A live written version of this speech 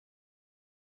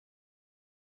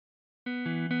Hi,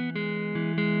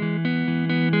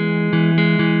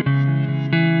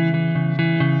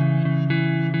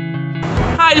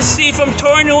 this is Steve from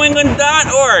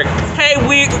TourNewEngland.org. Hey,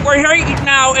 we're here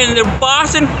now in the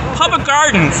Boston Public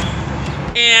Gardens,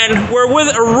 and we're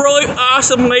with a really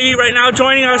awesome lady right now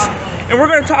joining us, and we're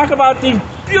going to talk about these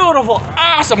beautiful,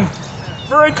 awesome,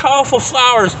 very colorful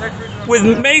flowers with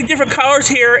many different colors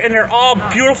here, and they're all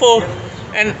beautiful,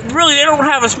 and really they don't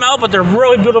have a smell, but they're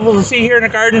really beautiful to see here in the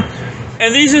garden.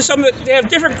 And these are some that they have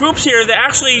different groups here that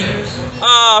actually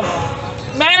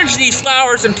manage these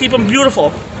flowers and keep them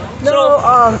beautiful. No,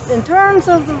 in terms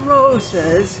of the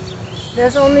roses,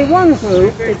 there's only one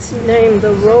group. It's named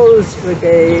the Rose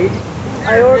Brigade.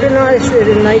 I organized it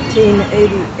in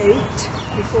 1988,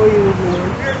 before you were born.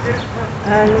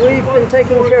 And we've been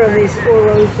taking care of these 4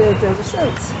 rose beds ever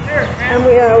since. And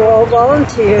we are all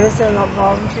volunteers, and our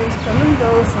volunteers come and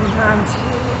go. Sometimes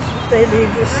they leave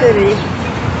the city.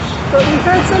 But we've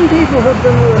had some people who've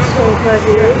been with us 25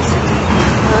 years.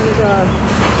 And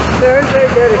very, very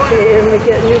dedicated, and we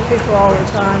get new people all the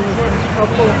time. We have a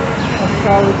couple of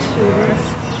college students.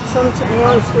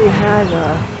 Once we had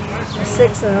a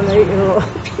 6 and an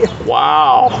 8-year-old.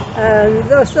 Wow.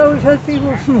 And so we've had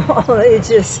people from all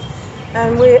ages.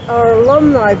 And our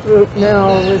alumni group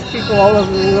now, with people all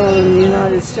over the world in the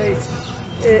United States,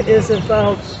 it is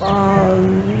about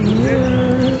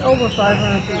over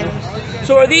 500 people.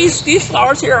 So are these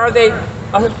flowers here, are they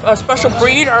a special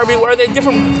breed, or are they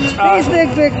different? These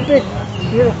big,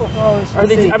 beautiful flowers. Are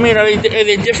they? I mean, are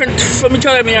they different from each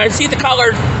other? I mean, I see the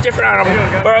colors different on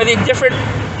them, but are they different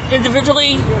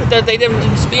individually? That they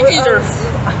different species, or?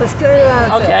 I was going to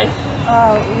ask. Okay.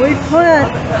 We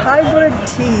plant hybrid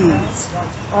teas.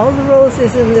 All the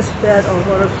roses in this bed are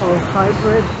what are called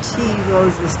hybrid tea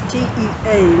roses.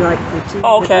 TEA, like the tea.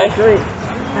 Okay. Great.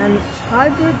 And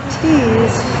hybrid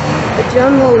teas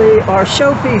generally are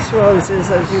showpiece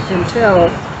roses, as you can tell.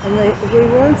 And we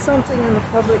want something in the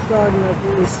public garden that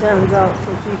really stands out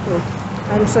for people.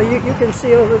 And so you can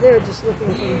see over there, just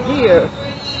looking from here.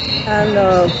 And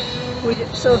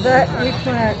so that we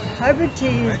plant hybrid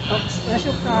teas of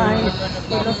special kind.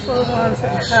 We look for ones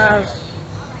that have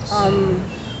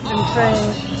been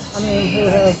trained, who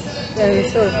have been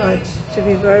certified to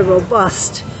be very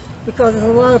robust. Because there's a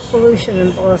lot of pollution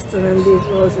in Boston, and these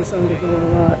roses undergo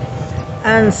a lot.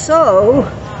 And so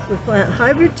we plant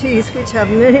hybrid teas, which have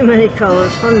many, many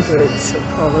colors, hundreds of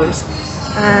colors.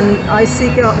 And I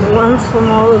seek out the ones from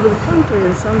all over the country,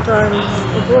 and sometimes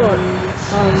abroad,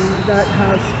 that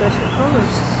have special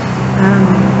colors. And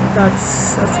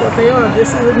that's what they are. This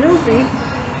is a newbie.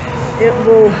 It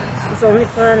was only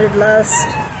planted last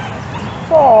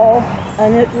fall,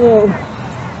 and it will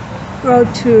grow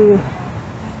to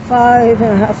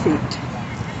 5.5 feet.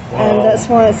 Wow. And that's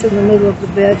why it's in the middle of the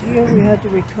bed here. We had to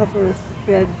recover the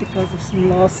bed because of some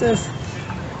losses.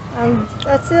 And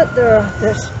that's it.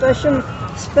 They're special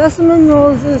specimen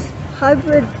roses,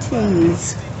 hybrid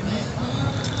teas.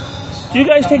 Do you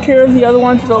guys take care of the other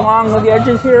ones along the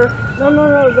edges here? No.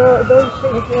 Those are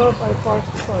taken care of by the Parks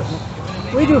Department.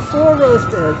 We do 4 rose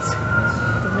beds.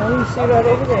 The one you see right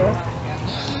over there,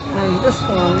 and this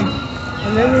one.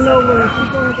 And then when you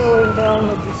keep on going down,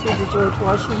 you see the George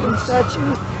Washington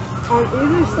statue. On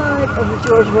either side of the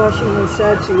George Washington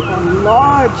statue are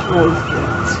large rose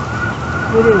beds.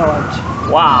 Really large.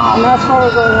 Wow. And that's how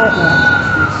we're going right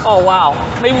now. Oh, wow.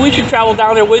 Maybe we should travel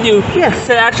down there with you. Yes.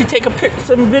 To actually take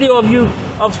some video of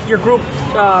your group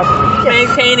yes.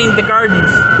 maintaining the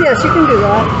gardens. Yes, you can do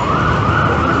that.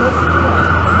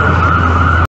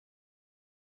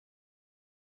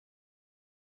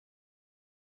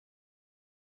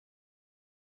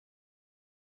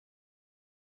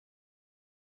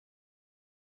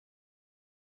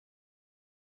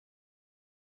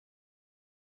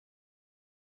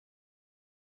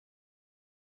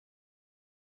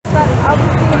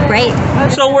 Great.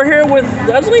 So we're here with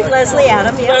Leslie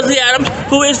Adams, yeah. Leslie Adams,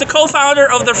 who is the co-founder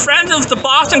of the Friends of the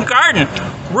Boston Garden.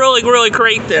 Really, really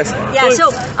great this. Yeah,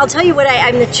 so I'll tell you what,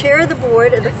 I'm the chair of the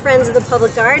board of the Friends of the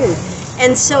Public Garden.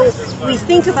 And so we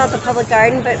think about the public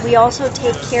garden, but we also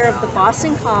take care of the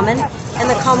Boston Common and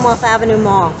the Commonwealth Avenue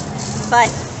Mall.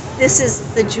 But this is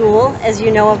the jewel, as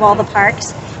you know, of all the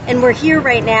parks. And we're here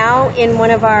right now in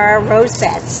one of our rose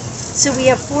beds. So we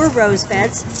have 4 rose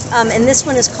beds, and this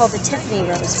one is called the Tiffany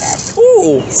Rose Bed.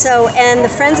 Ooh! So, and the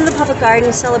Friends of the Public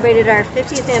Garden celebrated our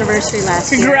 50th anniversary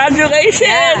last year. Congratulations!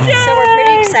 Yeah. So we're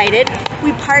pretty excited.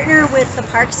 We partner with the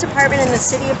Parks Department in the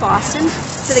City of Boston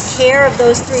for the care of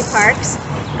those 3 parks.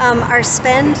 Our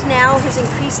spend now has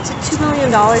increased to $2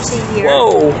 million a year.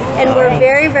 Whoa. And we're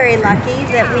very, very lucky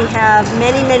that we have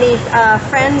many, many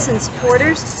friends and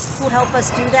supporters who help us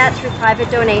do that through private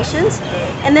donations.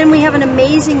 And then we have an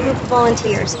amazing group of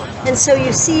volunteers. And so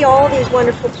you see all these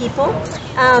wonderful people.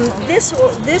 This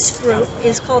group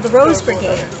is called the Rose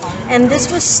Brigade. And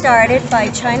this was started by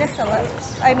China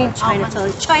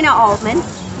Altman,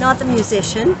 not the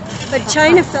musician, but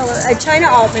China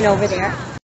Altman over there.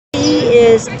 She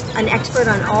is an expert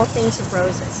on all things of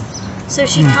roses. So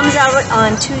she comes out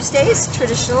on Tuesdays,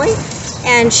 traditionally,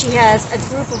 and she has a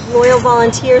group of loyal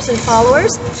volunteers and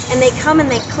followers, and they come and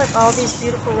they clip all these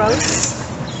beautiful roses.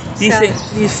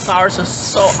 These flowers are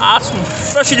so awesome,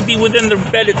 especially to be within the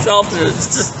bed itself.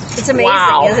 It's amazing,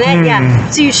 wow. Isn't it? Yeah.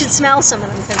 So you should smell some of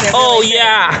them because they're really good.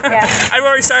 Yeah. I've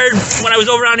already started when I was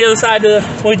over on the other side when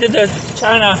we did the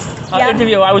China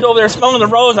interview. I was over there smelling the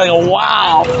rose. I go,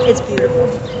 wow. It's beautiful.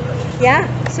 Yeah.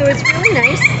 So it's really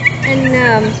nice, and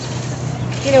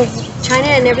you know, China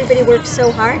and everybody works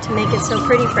so hard to make it so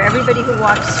pretty for everybody who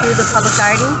walks through the public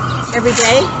garden every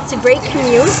day. It's a great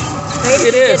commute, right?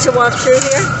 It is. To walk through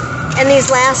here. And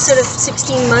these last sort of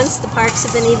 16 months, the parks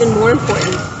have been even more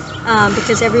important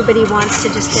because everybody wants to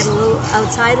just get a little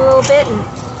outside a little bit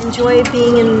and enjoy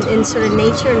being in sort of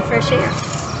nature and fresh air.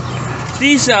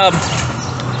 These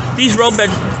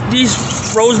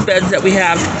rose beds that we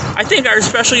have, I think, are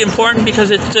especially important because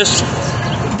it's just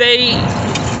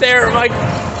they're like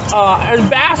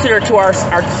ambassador to our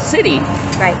city.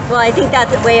 Right. Well, I think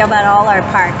that's the way about all our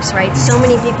parks, right? So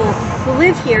many people who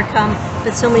live here come,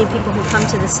 but so many people who come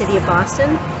to the city of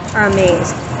Boston are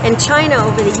amazed. And China,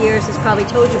 over the years, has probably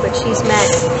told you, but she's met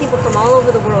people from all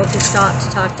over the world who stop to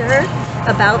talk to her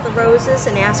about the roses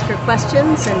and ask her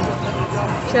questions, and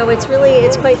so it's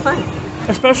quite fun.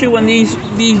 Especially when these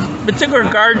particular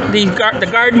the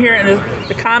garden here and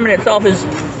the common itself is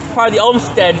part of the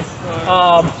Olmsted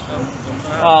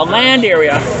land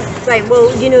area. Right.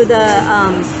 Well, you know,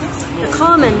 the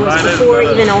common was before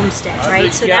even Olmsted,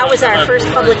 right? So that was our first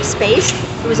public space.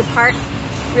 It was a park,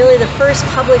 really the first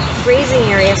public grazing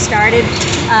area started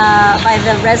by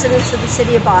the residents of the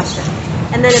city of Boston.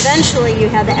 And then eventually you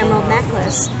had the Emerald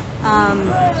Necklace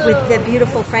with the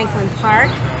beautiful Franklin Park,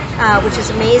 which is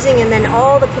amazing, and then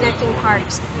all the connecting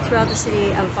parks throughout the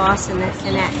city of Boston that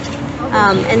connect.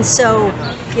 And so,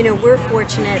 you know, we're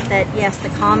fortunate that, yes, the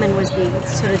Common was the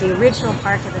sort of the original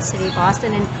park of the city of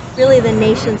Boston and really the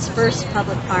nation's first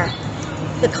public park.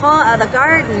 The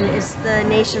garden is the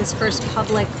nation's first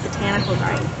public botanical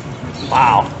garden.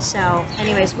 Wow. So,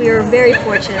 anyways, we are very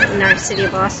fortunate in our city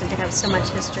of Boston to have so much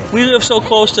history. We live so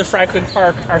close to Franklin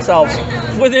Park ourselves,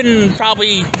 within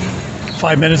probably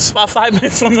 5 minutes. About 5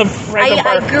 minutes from the Franklin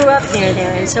Park. I grew up near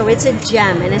there, and so it's a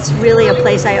gem, and it's really a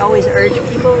place I always urge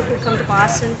people who come to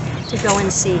Boston to go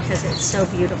and see because it's so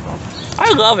beautiful.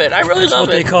 I love it. I really love it. That's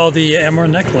what they call the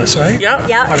Emerald Necklace, right? Yeah.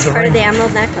 Yeah, it's part of the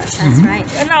Emerald Necklace. That's right.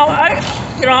 And now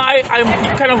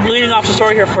I'm kind of leading off the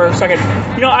story here for a second.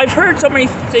 You know, I've heard so many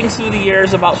things through the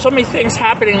years about so many things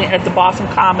happening at the Boston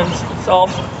Commons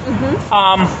itself.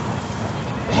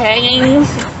 Hangings,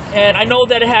 and I know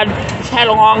that it's had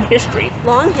a long history.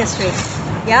 Long history.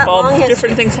 Yeah, long history.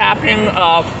 Different things happening,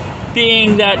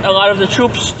 being that a lot of the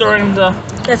troops during the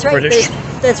That's right. British.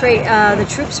 That's right. The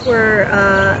troops were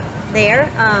there.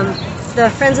 The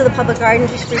Friends of the Public Garden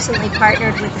just recently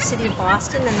partnered with the City of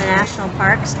Boston and the National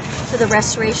Parks for the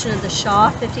restoration of the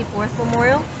Shaw 54th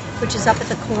Memorial, which is up at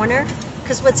the corner.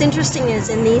 Because what's interesting is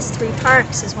in these three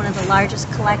parks is one of the largest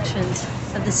collections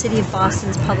of the City of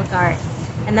Boston's public art.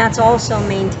 And that's also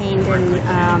maintained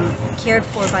and cared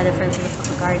for by the Friends of the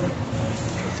Public Garden.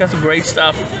 That's some great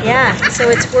stuff. Yeah, so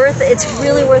it's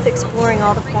really worth exploring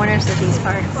all the corners of these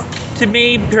parks. To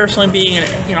me, personally, being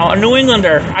a New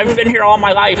Englander, I've been here all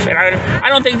my life, and I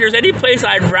don't think there's any place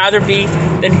I'd rather be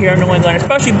than here in New England,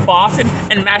 especially Boston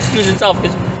and Massachusetts itself,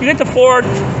 because you get the 4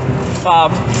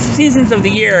 seasons of the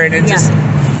year, and it's just,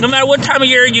 no matter what time of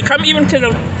year you come, even to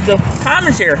the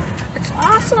Commons here, it's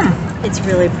awesome. It's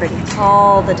really pretty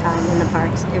all the time in the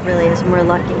parks. It really is. We're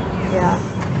lucky. Yeah.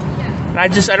 And I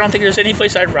don't think there's any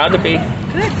place I'd rather be.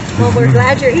 Good. Well, we're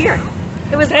glad you're here.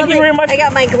 It was Thank lovely. you very much. I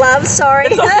got my gloves. Sorry.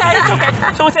 It's okay. It's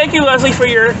okay. So thank you, Leslie, for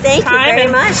your time. Thank you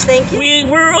very much. Thank you.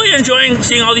 We're really enjoying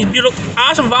seeing all these beautiful,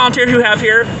 awesome volunteers you have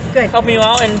here. Good. Helping you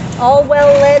out, and all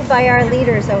well led by our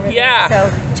leaders over there. Yeah. So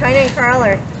China and Carl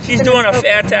are. She's doing a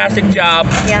fantastic job.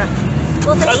 Yeah.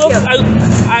 Well, thank you.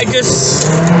 I just,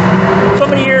 so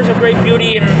many years of great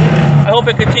beauty, and I hope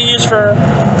it continues for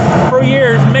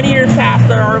years, many years past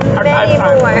our many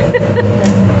time. More.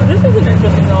 This is an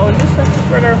interesting though. Is this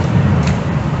regular?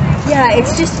 Yeah,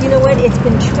 it's just, you know what, it's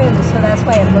been trimmed, so that's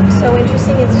why it looks so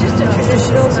interesting. It's just a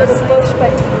traditional sort of bush,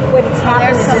 but what it's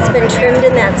happened is it's been trimmed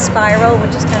in that spiral,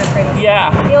 which is kind of pretty.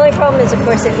 Yeah. The only problem is, of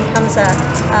course, it becomes a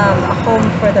home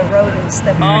for the rodents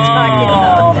that we were talking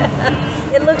about.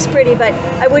 It looks pretty, but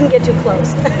I wouldn't get too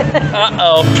close.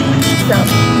 Uh-oh. So,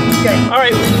 good. All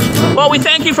right. Well, we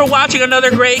thank you for watching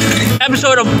another great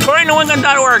episode of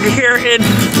TouringNewEngland.org here in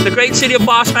the great city of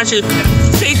Boston,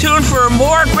 Massachusetts. Stay tuned for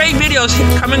more great videos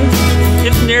coming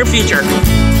in the near future.